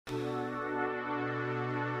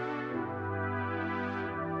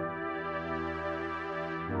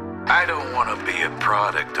I don't want to be a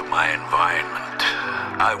product of my environment.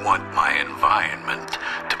 I want my environment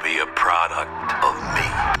to be a product of me.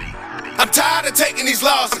 I'm tired of taking these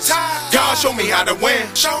losses. God, show me how to win.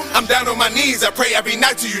 I'm down on my knees, I pray every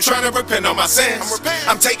night to you, trying to repent on my sins.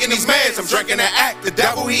 I'm taking these meds, I'm drinking that act. The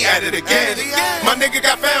devil, he at it again. My nigga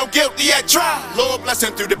got found guilty at trial. Lord bless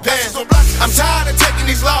him through the pen. I'm tired of taking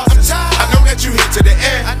these losses. I know that you here to the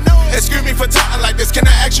end. Excuse me for talking like this. Can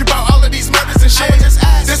I ask you about all of these murders and shit?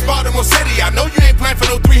 This Baltimore City, I know you ain't playing for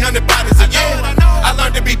no 300 bodies a year. I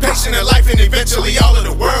learned to be patient in life and eventually all of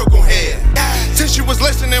the world gon' hear. Since you was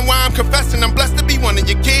listening while I'm confessing, I'm blessed to be one of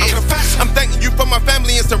your kids. I'm thanking you for my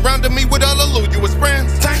family and surrounding me with all the loyalist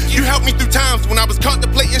friends. You helped me through times when I was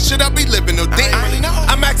contemplating should I be living or dead.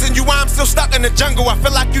 I'm asking you why I'm still stuck in the jungle. I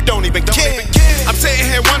feel like you don't even care. I'm sitting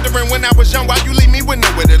here wondering when I was young why you leave me with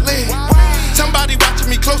nowhere to live. Somebody watching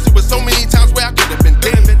me closely with so many times where I could have been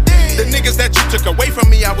dead. The niggas that you took away from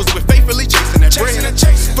me, I was with faithfully chasing that bread.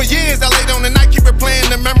 For years I laid on the night, keep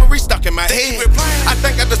replaying the memory stuck in my head. I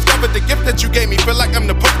think I discovered the gift that you gave me, feel like I'm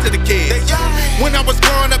the pope to the kids. When I was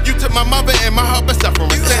growing up, you took my mother and my heart been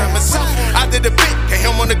suffering since. I did a bit, came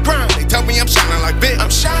home on the grind, they tell me I'm shining like Vic.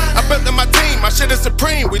 I built up my team, my shit is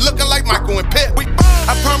supreme, we looking like Michael and Pitt.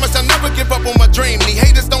 I promise I'll never give up on my dream, these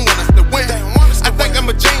haters don't want us to win. I think I'm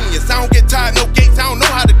a genius, I don't get tired, no gates, I don't know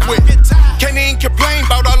how to quit. Can't even complain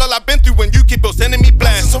about all I've been through when you keep on sending me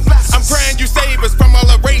blasts. I'm praying you save us from all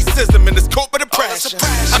the racism and this corporate oppression.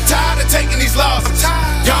 I'm tired of taking these losses.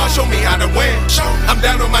 God, show me how to win. I'm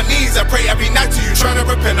down on my knees, I pray every night to you, trying to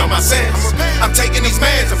repent on my sins. I'm taking these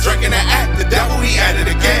meds, I'm drinking that act. The devil, he at it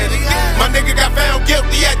again. My nigga got found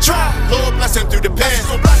guilty at trial. Lord bless him through the pen.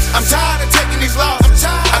 I'm tired of taking these losses.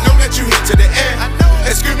 I know that you here to the end.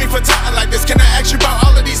 Excuse me for talking like this. Can I ask you about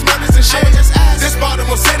all of these murders and shit? This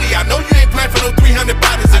Baltimore City, I know you ain't playing for no 300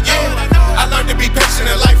 bodies a year. I learned to be patient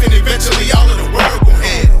in life and eventually all of the world gon'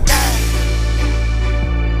 end.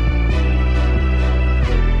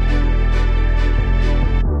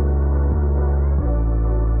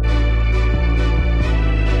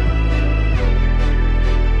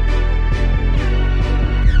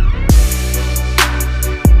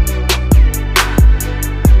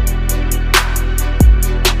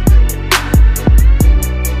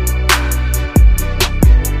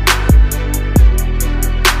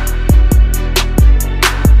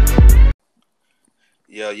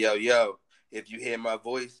 Yo, if you hear my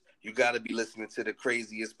voice, you gotta be listening to the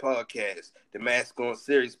craziest podcast, the Mask On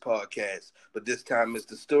Series podcast. But this time it's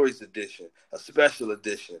the Stories edition, a special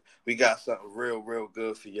edition. We got something real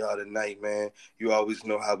good for y'all tonight, man. You always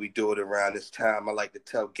know how we do it around this time. I like to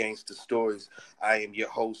tell gangster stories. I am your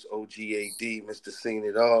host, OGAD, Mr. Seen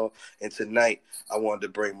It All. And tonight, I wanted to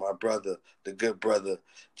bring my brother, the good brother,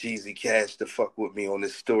 Jeezy Cash, to fuck with me on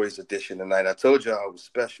this Stories edition tonight. I told y'all I was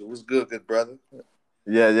special. What's good brother?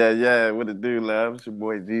 Yeah. What it do, love? It's your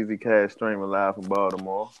boy Jeezy Cash, streaming live from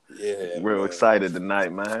Baltimore. Yeah, real excited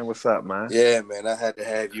tonight, man. What's up, man? Yeah, man. I had to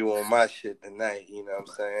have you on my shit tonight. You know what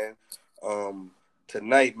I'm saying?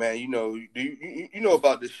 Tonight, man. You know, you know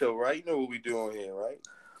about this show, right? You know what we do on here, right?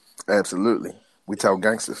 Absolutely. We tell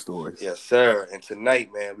gangster stories. Yes, sir. And tonight,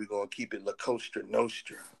 man, we're gonna keep it La Costa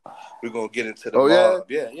Nostra. We're gonna get into the mob.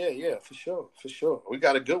 Yeah, for sure. We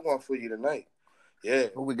got a good one for you tonight. Yeah.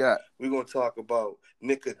 What we got? We're going to talk about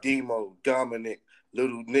Nicodemo, Dominic,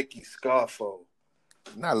 Little Nicky, Scarfo.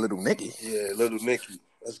 Not Little Nicky. Yeah, Little Nicky.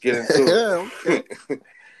 Let's get into it.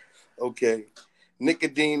 Okay.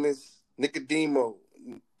 Nicodemo,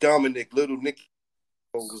 Dominic, Little Nicky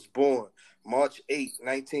was born March 8,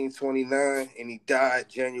 1929, and he died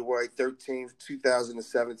January 13,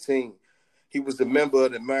 2017. He was a member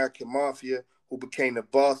of the American Mafia who became the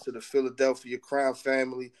boss of the Philadelphia crime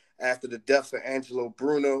family after the deaths of Angelo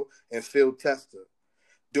Bruno and Phil Tester.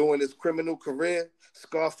 During his criminal career,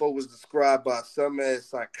 Scarfo was described by some as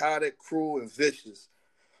psychotic, cruel, and vicious.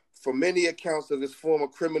 From many accounts of his former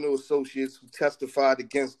criminal associates who testified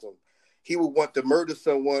against him, he would want to murder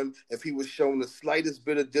someone if he was shown the slightest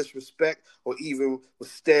bit of disrespect or even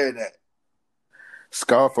was stared at.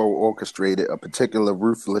 Scarfo orchestrated a particular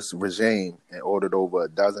ruthless regime and ordered over a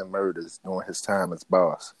dozen murders during his time as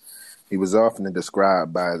boss. He was often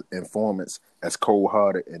described by informants as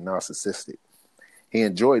cold-hearted and narcissistic. He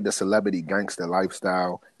enjoyed the celebrity gangster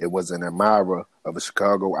lifestyle and was an admirer of a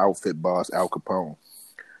Chicago outfit boss, Al Capone.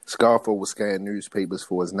 Scarfo would scan newspapers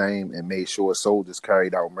for his name and made sure soldiers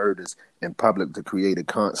carried out murders in public to create a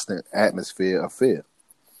constant atmosphere of fear.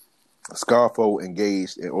 Scarfo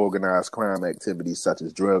engaged in organized crime activities such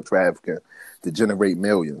as drug trafficking to generate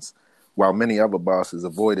millions, while many other bosses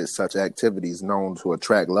avoided such activities known to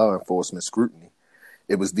attract law enforcement scrutiny.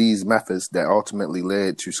 It was these methods that ultimately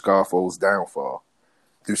led to Scarfo's downfall.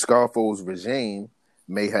 Through Scarfo's regime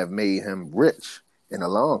may have made him rich in the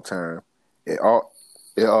long term, it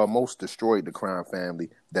almost destroyed the crime family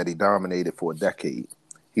that he dominated for a decade.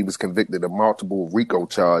 He was convicted of multiple RICO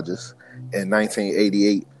charges in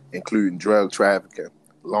 1988, including drug trafficking,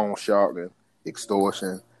 loan sharking,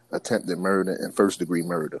 extortion, attempted murder, and first-degree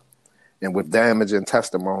murder. And with damaging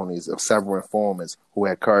testimonies of several informants who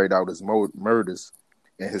had carried out his murders,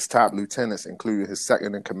 and his top lieutenants, including his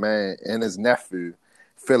second-in-command and his nephew,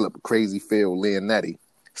 Philip Crazy Phil Leonetti,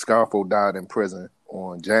 Scarfo died in prison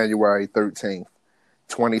on January 13th,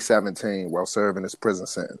 2017, while serving his prison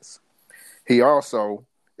sentence. He also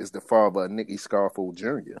is the father of Nicky Scarfo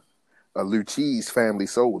Jr., a Lucchese family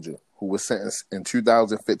soldier who was sentenced in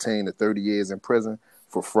 2015 to 30 years in prison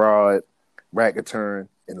for fraud, racketeering,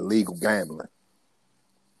 and illegal gambling.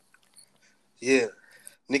 Yeah.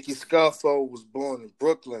 Nicky Scarfo was born in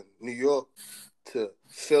Brooklyn, New York, to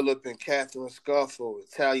Philip and Catherine Scarfo,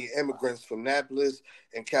 Italian immigrants from Naples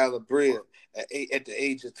and Calabria. At the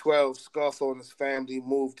age of 12, Scarfo and his family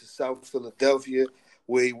moved to South Philadelphia,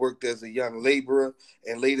 where he worked as a young laborer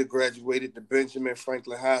and later graduated to Benjamin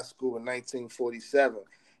Franklin High School in 1947.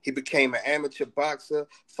 He became an amateur boxer,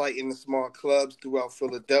 fighting in small clubs throughout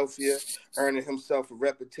Philadelphia, earning himself a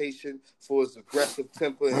reputation for his aggressive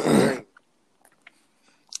temper and strength.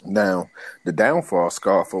 Now, the downfall of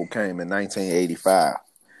Scarfo came in 1985.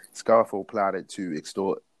 Scarfo plotted to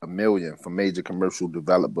extort $1 million from major commercial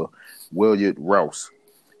developer Willard Rouse,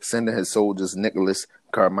 sending his soldiers Nicholas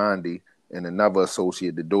Carmandi and another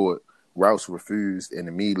associate to do it. Rouse refused and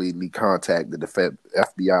immediately contacted the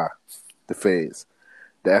FBI, the feds.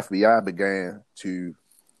 The FBI began to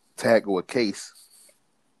tackle a case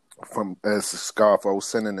from as Scarfo,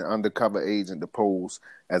 sending an undercover agent to pose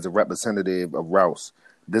as a representative of Rouse.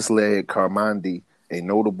 This led Carmandi, a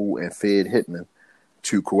notable and Fed hitman,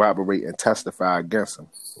 to cooperate and testify against him.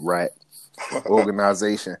 RAT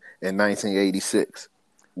organization in 1986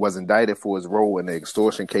 was indicted for his role in the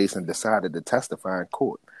extortion case and decided to testify in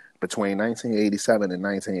court. Between 1987 and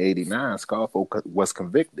 1989, Scarfo was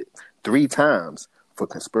convicted 3 times for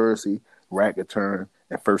conspiracy, racketeering,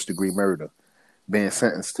 and first-degree murder, being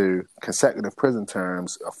sentenced to consecutive prison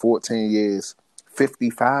terms of 14 years,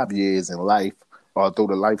 55 years in life, although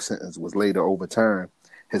the life sentence was later overturned.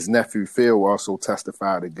 His nephew Phil also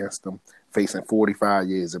testified against him, facing 45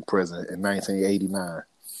 years in prison in 1989.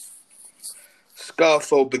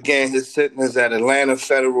 Scarfo began his sentence at Atlanta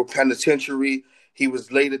Federal Penitentiary. He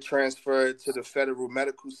was later transferred to the Federal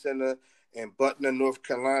Medical Center in Butner, North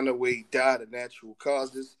Carolina, where he died of natural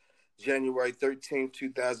causes, January 13,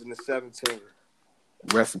 2017.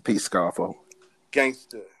 Rest in peace, Scarfo.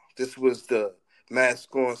 Gangster. This was the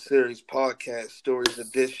Mask On Series podcast, Stories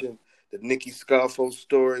Edition, the Nicky Scarfo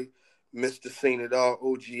story, Mr. Seen It All,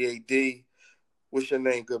 OGAD. What's your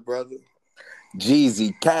name, good brother?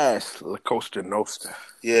 Jeezy Cash, La Costa Nostra.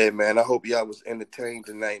 Yeah, man, I hope y'all was entertained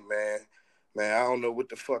tonight, man. Man, I don't know what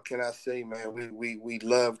the fuck can I say, man. We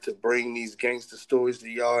love to bring these gangster stories to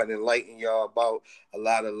y'all and enlighten y'all about a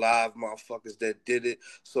lot of live motherfuckers that did it.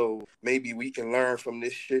 So maybe we can learn from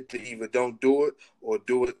this shit to either don't do it or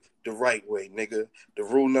do it the right way, nigga. The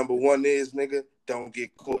rule number 1 is, nigga, don't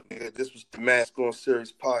get caught, nigga. This was the Mask On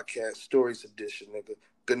Series podcast, Stories Edition, nigga.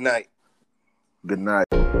 Good night. Good night.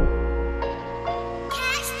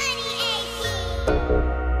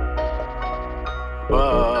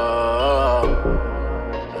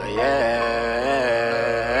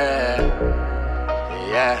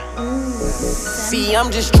 See,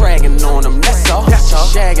 I'm just dragging on them, that's all.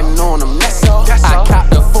 Shagging on them, that's all. I cop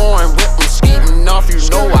the foreign whip, I'm skating off, you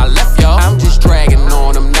know I left y'all. I'm just dragging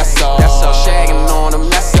on them, that's all. Shagging on them,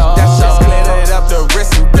 that's all. Just cleared up the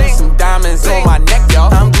wrist and put some diamonds on my neck,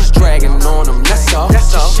 y'all. I'm just dragging on them, that's all.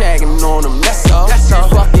 Just shagging on them, that's all.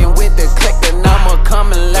 Fucking with the click, then I'ma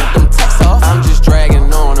come and let them text off. I'm just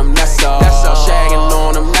dragging on them, that's all. Shagging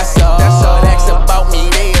on them, that's all. X about me,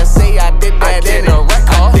 they'll say I did that in a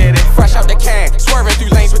record. Fresh out the can, swerving through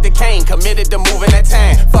lanes with the cane, committed to moving that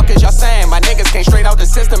tan. Fuck is y'all saying? My niggas came straight out the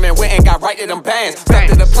system and went and got right to them bands. Stuck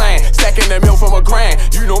to the plan, stacking the meal from a grand.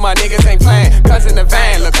 You know my niggas ain't playing. Guns in the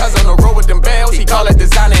van, look cuz on the road with them bells. He call it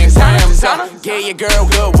designer and grams. Yeah, your girl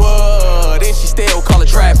good wood, and she still call it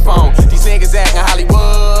trap phone. These niggas acting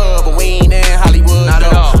Hollywood, but we ain't in Hollywood. Not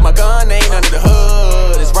at all. My gun ain't under the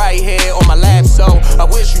hood, it's right here on my lap. So I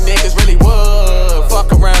wish you niggas really would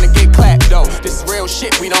fuck around and get clapped though. This is real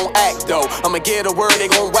shit, we don't act though. I'ma get a word, they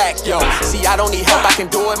gon' whack yo. See, I don't need help, I can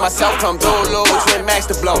do it myself. Come through, little twin max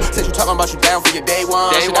to blow. Since you talking about you down for your day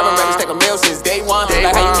one. Shit, I've been ready to take a meal since day one.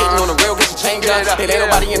 Like how you getting on the real, get your change us. It ain't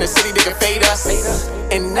nobody in the city that can fade us.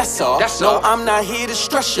 And that's all. No, I'm not here to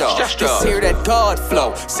stress y'all. Just hear that God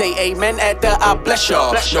flow. Say amen at the I bless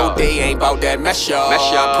y'all. No, they ain't bout that mess y'all.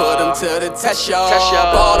 Put them to the test y'all.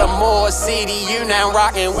 Baltimore City, you now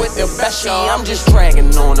rockin' with the best y'all. I'm just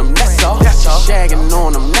dragging on them, that's all. Shagging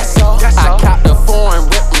on them, that's all. I cop the foreign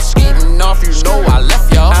whip, I'm skeeting off, you know I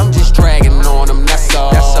left y'all. I'm just dragging on them, that's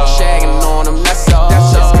all. Shagging on them, that's all.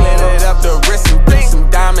 Just glittered up the wrist and put some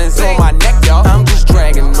diamonds on my neck, y'all. I'm just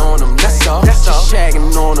dragging on them, that's all.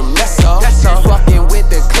 Shagging on them, that's all. Fucking with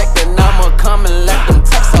the click, then I'ma come and let them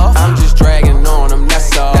text off. I'm just dragging on them,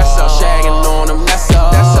 that's all. Shagging on them, that's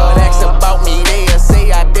all. That's about me, they'll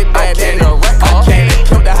say I did that in the record.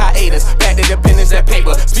 Killed the hiatus, back to the business, that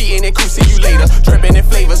paper. Speeding and cool, see you later. Dripping in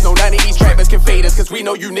flavors, no none of these rappers can fade us. Cause we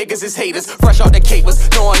know you niggas is haters. Fresh out the capers,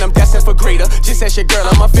 knowing I'm destined for greater. Just as your girl,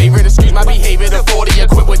 I'm a favorite, excuse my behavior. The 40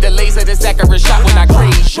 equipped with the laser, the Zachary shot when I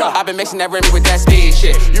craze. I've been mixing that Remy with that speed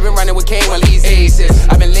shit. You been running with Kane while these aces.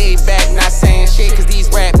 I've been laid back, not saying shit. Cause these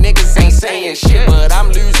rap niggas ain't saying shit. But I'm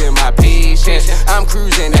losing my patience. I'm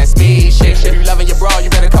cruising that speed shit. If you loving your bra, you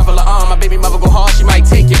better cover the arm. My baby mother go hard, she might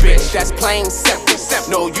take your bitch. That's plain simple.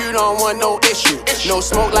 No, you don't want no issue. No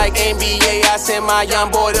smoke like NBA, I send my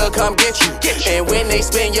young boy to come get you. And when they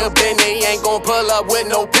spin your bin, they ain't gon' pull up with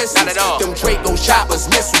no pistols. Not at all. Them Draco choppers,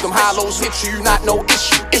 missiles, them hollows hit you, not no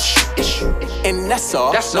issue. And that's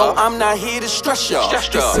all. No, I'm not here to stress y'all.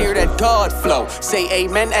 Just hear that God flow. Say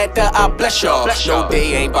amen at the I bless y'all. No,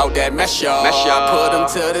 they ain't bout that mess y'all. Put them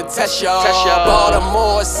to the test y'all.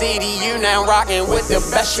 Baltimore City, you now rockin' with the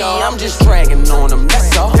best y'all. I'm just dragging on them,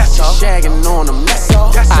 that's all. Shagging on them, that's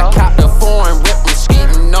all. I cop the foreign whip, I'm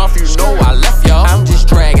skeeting off, you know I left y'all. I'm just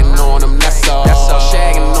dragging on them, that's all.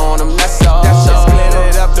 Shagging on them, that's all. Just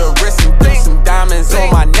glittered up the wrist and put some diamonds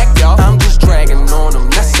on my neck, y'all. I'm just dragging on them,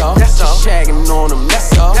 that's all. Shagging on them,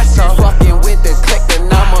 that's all. Fucking with the click,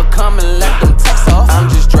 then I'ma come and let them text off. I'm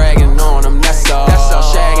just dragging on them, that's all.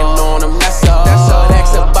 Shagging on them, that's all.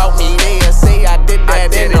 That's about me, they'll say I did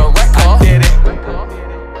that in the record. I did it.